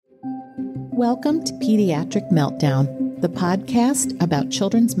Welcome to Pediatric Meltdown, the podcast about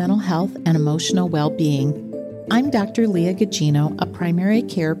children's mental health and emotional well-being. I'm Dr. Leah Gugino, a primary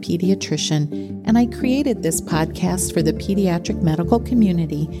care pediatrician, and I created this podcast for the pediatric medical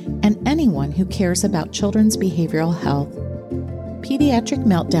community and anyone who cares about children's behavioral health. Pediatric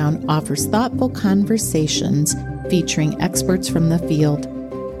Meltdown offers thoughtful conversations featuring experts from the field.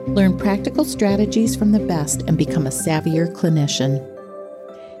 Learn practical strategies from the best and become a savvier clinician.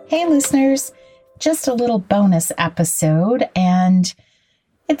 Hey listeners, just a little bonus episode, and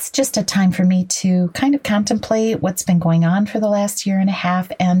it's just a time for me to kind of contemplate what's been going on for the last year and a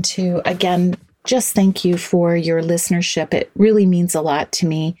half and to, again, just thank you for your listenership. It really means a lot to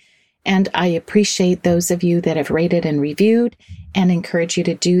me, and I appreciate those of you that have rated and reviewed and encourage you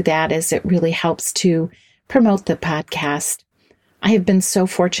to do that as it really helps to promote the podcast. I have been so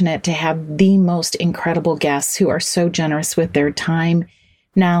fortunate to have the most incredible guests who are so generous with their time,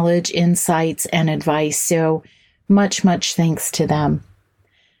 knowledge, insights, and advice. So much thanks to them.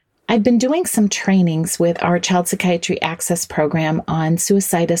 I've been doing some trainings with our Child Psychiatry Access Program on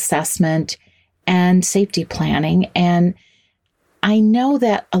suicide assessment and safety planning. And I know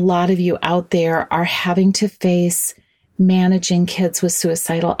that a lot of you out there are having to face managing kids with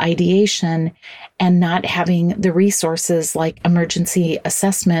suicidal ideation and not having the resources like emergency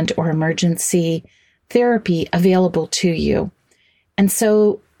assessment or emergency therapy available to you. And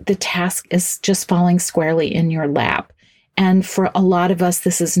so the task is just falling squarely in your lap. And for a lot of us,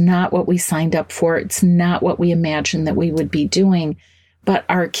 this is not what we signed up for. It's not what we imagined that we would be doing. But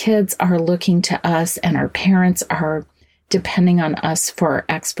our kids are looking to us and our parents are depending on us for our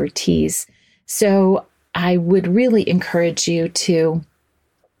expertise. So I would really encourage you to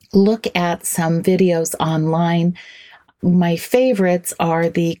look at some videos online. My favorites are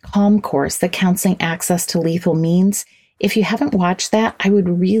the CALM course, the Counseling Access to Lethal Means. If you haven't watched that, I would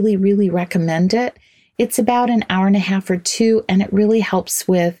really recommend it. It's about an hour and a half or two, and it really helps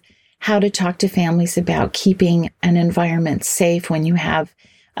with how to talk to families about keeping an environment safe when you have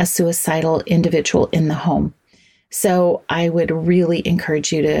a suicidal individual in the home. So I would really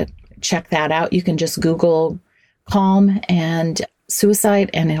encourage you to check that out. You can just Google CALM and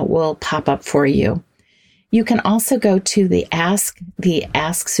suicide, and it will pop up for you. You can also go to the Ask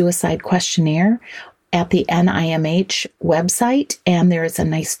Suicide questionnaire at the NIMH website, and there's a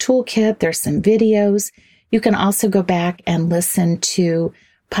nice toolkit. There's some videos. You can also go back and listen to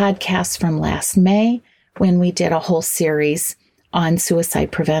podcasts from last May when we did a whole series on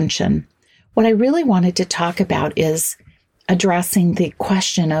suicide prevention. What I really wanted to talk about is addressing the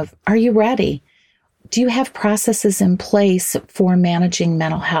question of, are you ready? Do you have processes in place for managing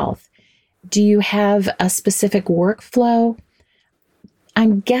mental health? Do you have a specific workflow?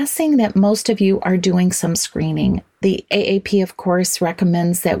 I'm guessing that most of you are doing some screening. The AAP, of course,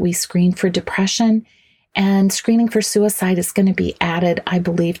 recommends that we screen for depression, and screening for suicide is going to be added, I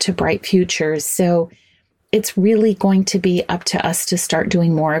believe, to Bright Futures. So it's really going to be up to us to start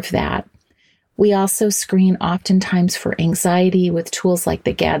doing more of that. We also screen oftentimes for anxiety with tools like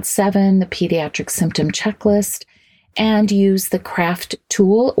the GAD-7, the Pediatric Symptom Checklist, and use the CRAFT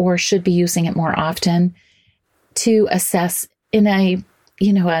tool, or should be using it more often, to assess in an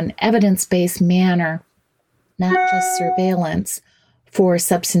evidence-based manner, not just surveillance, for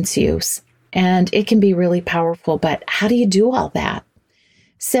substance use. And it can be really powerful, but how do you do all that?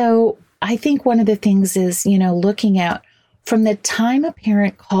 So I think one of the things is, looking at from the time a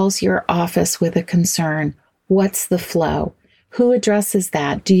parent calls your office with a concern, what's the flow? Who addresses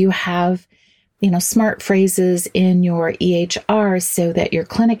that? Do you have, smart phrases in your EHR so that your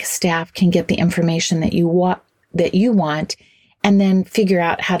clinic staff can get the information that you want, and then figure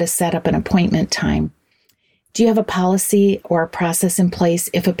out how to set up an appointment time? Do you have a policy or a process in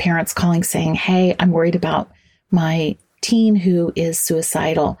place if a parent's calling saying, hey, I'm worried about my teen who is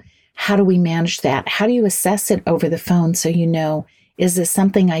suicidal? How do we manage that? How do you assess it over the phone so you know, is this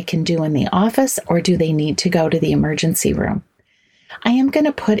something I can do in the office, or do they need to go to the emergency room? I am going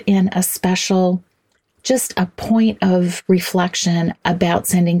to put in a special, just a point of reflection about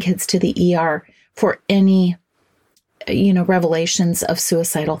sending kids to the ER for any revelations of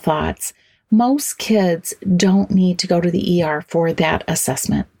suicidal thoughts. Most kids don't need to go to the ER for that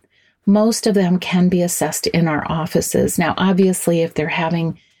assessment. Most of them can be assessed in our offices. Now, obviously, if they're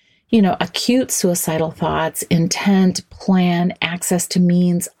having, acute suicidal thoughts, intent, plan, access to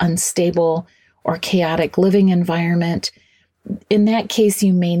means, unstable or chaotic living environment, in that case,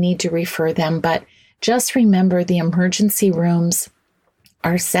 you may need to refer them. But just remember, the emergency rooms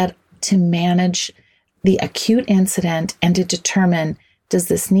are set to manage the acute incident and to determine, does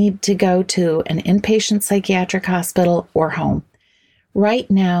this need to go to an inpatient psychiatric hospital or home? Right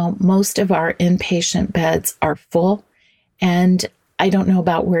now, most of our inpatient beds are full, and I don't know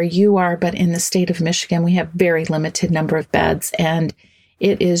about where you are, but in the state of Michigan, we have very limited number of beds, and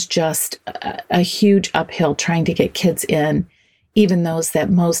it is just a huge uphill trying to get kids in, even those that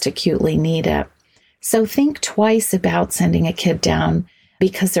most acutely need it. So think twice about sending a kid down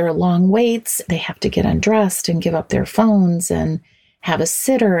because there are long waits. They have to get undressed and give up their phones and have a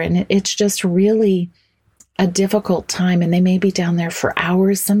sitter, and it's just really a difficult time, and they may be down there for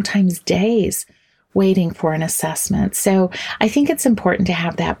hours, sometimes days, waiting for an assessment. So I think it's important to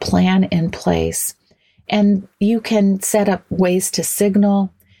have that plan in place. And you can set up ways to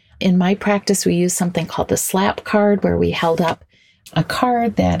signal. In my practice, we use something called the SLAP card, where we held up a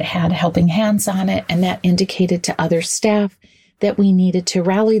card that had helping hands on it, and that indicated to other staff that we needed to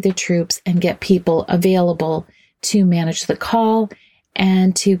rally the troops and get people available to manage the call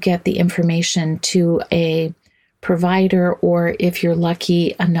and to get the information to a provider, or if you're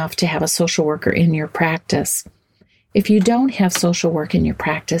lucky enough to have a social worker in your practice. If you don't have social work in your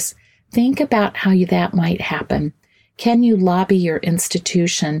practice, think about how that might happen. Can you lobby your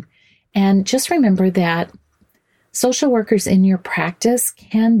institution? And just remember that social workers in your practice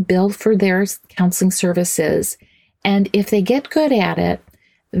can bill for their counseling services. And if they get good at it,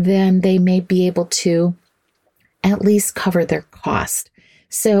 then they may be able to at least cover their cost.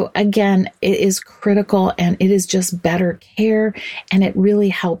 So again, it is critical, and it is just better care, and it really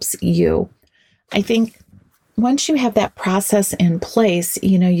helps you. I think once you have that process in place,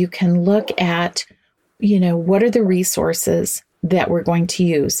 you can look at, what are the resources that we're going to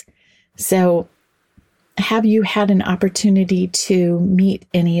use? So have you had an opportunity to meet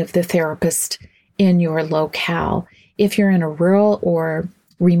any of the therapists in your locale? If you're in a rural or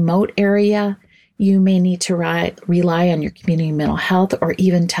remote area, you may need to rely on your community mental health or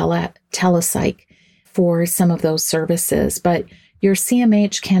even telepsych for some of those services. But your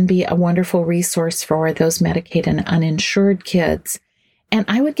CMH can be a wonderful resource for those Medicaid and uninsured kids. And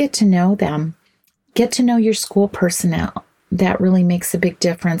I would get to know them, get to know your school personnel. That really makes a big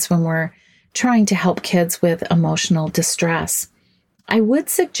difference when we're trying to help kids with emotional distress. I would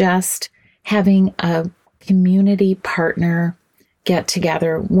suggest having a community partner get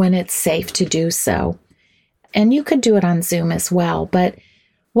together when it's safe to do so. And you could do it on Zoom as well. But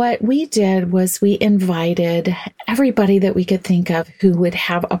what we did was we invited everybody that we could think of who would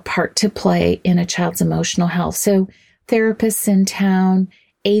have a part to play in a child's emotional health. So therapists in town,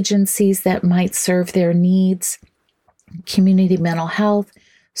 agencies that might serve their needs, community mental health,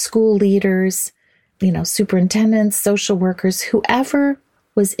 school leaders, superintendents, social workers, whoever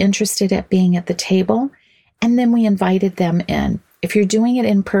was interested at being at the table. And then we invited them in. If you're doing it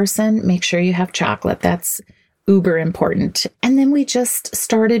in person, make sure you have chocolate. That's uber important. And then we just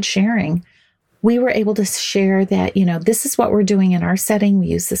started sharing. We were able to share that, this is what we're doing in our setting. We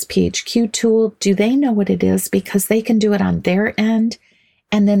use this PHQ tool. Do they know what it is? Because they can do it on their end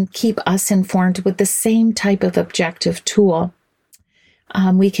and then keep us informed with the same type of objective tool.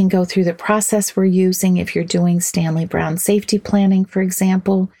 We can go through the process we're using. If you're doing Stanley Brown safety planning, for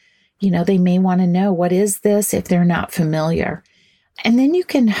example, they may want to know, what is this, if they're not familiar. And then you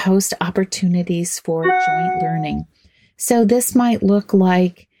can host opportunities for joint learning. So this might look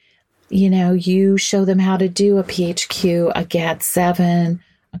like, you show them how to do a PHQ, a GAD-7,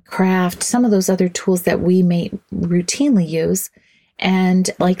 a CRAFT, some of those other tools that we may routinely use,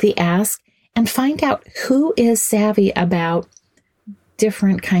 and like the Ask, and find out who is savvy about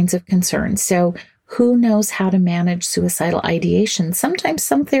different kinds of concerns. So who knows how to manage suicidal ideation? Sometimes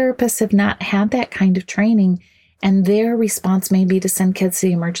some therapists have not had that kind of training, and their response may be to send kids to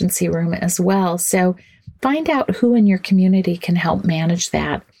the emergency room as well. So find out who in your community can help manage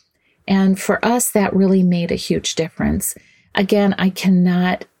that. And for us, that really made a huge difference. Again, I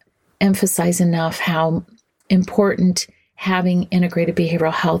cannot emphasize enough how important having integrated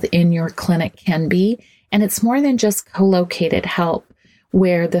behavioral health in your clinic can be. And it's more than just co-located help,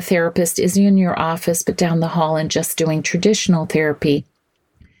 where the therapist is in your office but down the hall and just doing traditional therapy.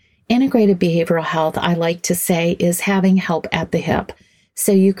 Integrated behavioral health, I like to say, is having help at the hip.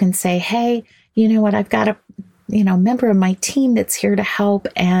 So you can say, hey, you know what, I've got a member of my team that's here to help,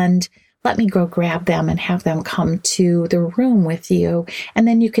 and let me go grab them and have them come to the room with you. And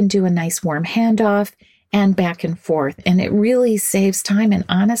then you can do a nice warm handoff and back and forth. And it really saves time. And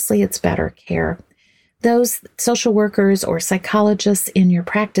honestly, it's better care. Those social workers or psychologists in your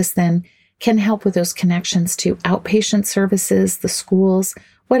practice then can help with those connections to outpatient services, the schools,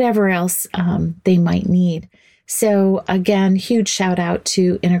 whatever else they might need. So again, huge shout out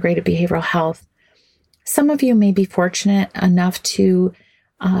to integrated behavioral health. Some of you may be fortunate enough to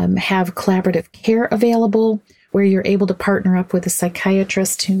have collaborative care available, where you're able to partner up with a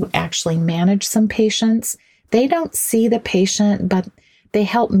psychiatrist to actually manage some patients. They don't see the patient, but they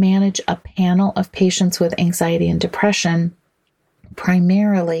help manage a panel of patients with anxiety and depression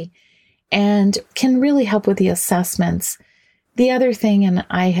primarily, and can really help with the assessments. The other thing, and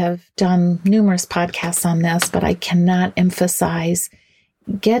I have done numerous podcasts on this, but I cannot emphasize,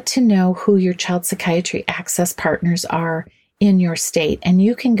 get to know who your child psychiatry access partners are in your state. And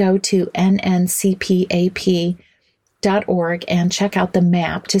you can go to nncpap.org and check out the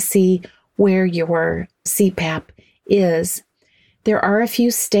map to see where your CPAP is. There are a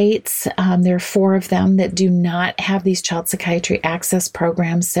few states, there are 4 of them, that do not have these child psychiatry access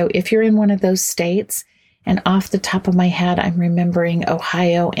programs. So if you're in one of those states, and off the top of my head, I'm remembering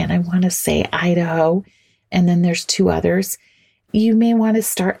Ohio and I want to say Idaho, and then there's 2 others, you may want to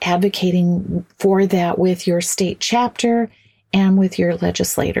start advocating for that with your state chapter and with your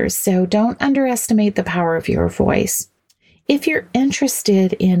legislators. So don't underestimate the power of your voice. If you're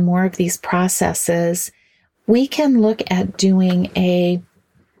interested in more of these processes, we can look at doing I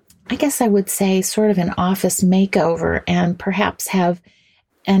guess I would say sort of an office makeover, and perhaps have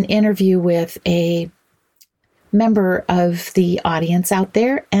an interview with a member of the audience out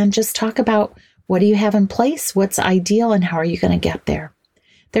there and just talk about, what do you have in place, what's ideal, and how are you going to get there?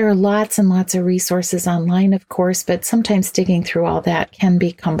 There are lots and lots of resources online, of course, but sometimes digging through all that can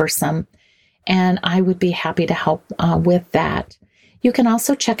be cumbersome, and I would be happy to help with that. You can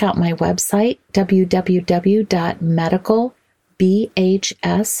also check out my website,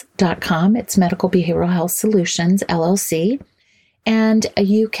 www.medicalbhs.com. It's Medical Behavioral Health Solutions, LLC. And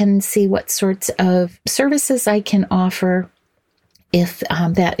you can see what sorts of services I can offer if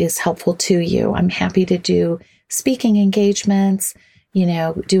that is helpful to you. I'm happy to do speaking engagements,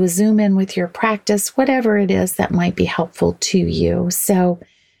 do a Zoom in with your practice, whatever it is that might be helpful to you. So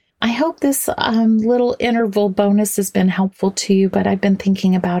I hope this little interval bonus has been helpful to you, but I've been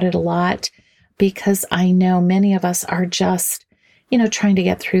thinking about it a lot because I know many of us are just, trying to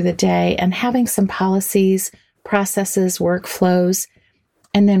get through the day, and having some policies, processes, workflows,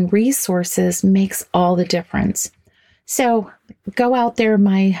 and then resources makes all the difference. So go out there,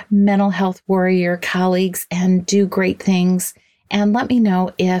 my mental health warrior colleagues, and do great things. And let me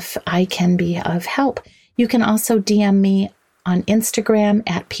know if I can be of help. You can also DM me on Instagram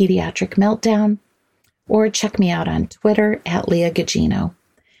at Pediatric Meltdown, or check me out on Twitter at Leah Gugino.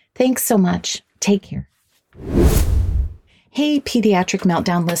 Thanks so much. Take care. Hey, Pediatric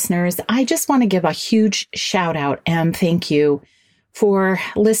Meltdown listeners, I just want to give a huge shout out and thank you for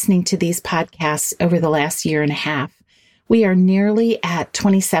listening to these podcasts over the last year and a half. We are nearly at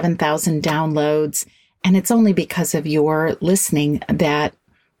 27,000 downloads, and it's only because of your listening that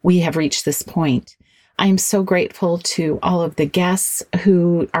we have reached this point. I'm so grateful to all of the guests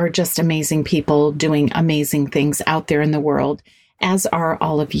who are just amazing people doing amazing things out there in the world, as are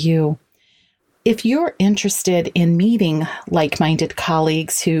all of you. If you're interested in meeting like-minded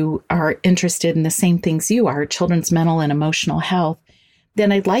colleagues who are interested in the same things you are, children's mental and emotional health,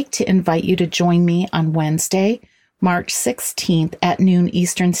 then I'd like to invite you to join me on Wednesday, March 16th at noon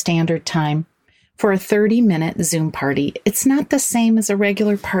Eastern Standard Time for a 30-minute Zoom party. It's not the same as a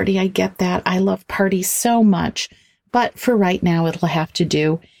regular party. I get that. I love parties so much, but for right now, it'll have to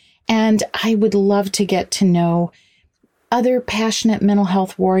do. And I would love to get to know other passionate mental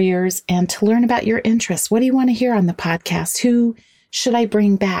health warriors and to learn about your interests. What do you want to hear on the podcast? Who should I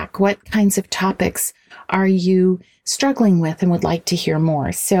bring back? What kinds of topics are you struggling with and would like to hear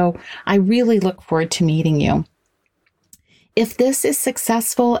more? So I really look forward to meeting you. If this is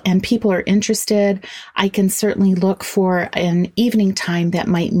successful and people are interested, I can certainly look for an evening time that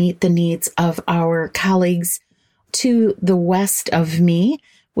might meet the needs of our colleagues to the west of me,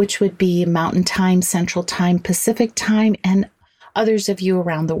 which would be Mountain Time, Central Time, Pacific Time, and others of you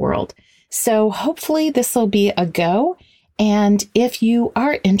around the world. So hopefully this will be a go. And if you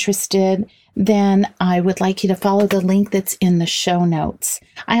are interested, then I would like you to follow the link that's in the show notes.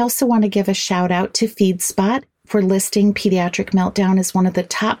 I also want to give a shout out to FeedSpot for listing Pediatric Meltdown as one of the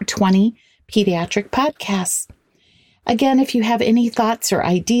top 20 pediatric podcasts. Again, if you have any thoughts or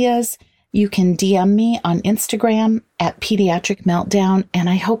ideas, you can DM me on Instagram at Pediatric Meltdown, and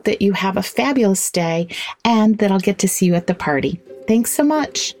I hope that you have a fabulous day and that I'll get to see you at the party. Thanks so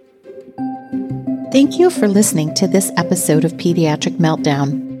much. Thank you for listening to this episode of Pediatric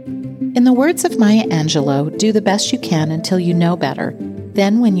Meltdown. In the words of Maya Angelou, do the best you can until you know better.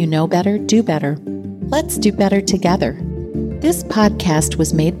 Then when you know better, do better. Let's do better together. This podcast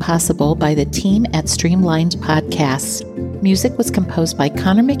was made possible by the team at Streamlined Podcasts. Music was composed by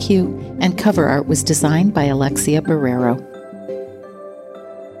Connor McHugh, and cover art was designed by Alexia Barrero.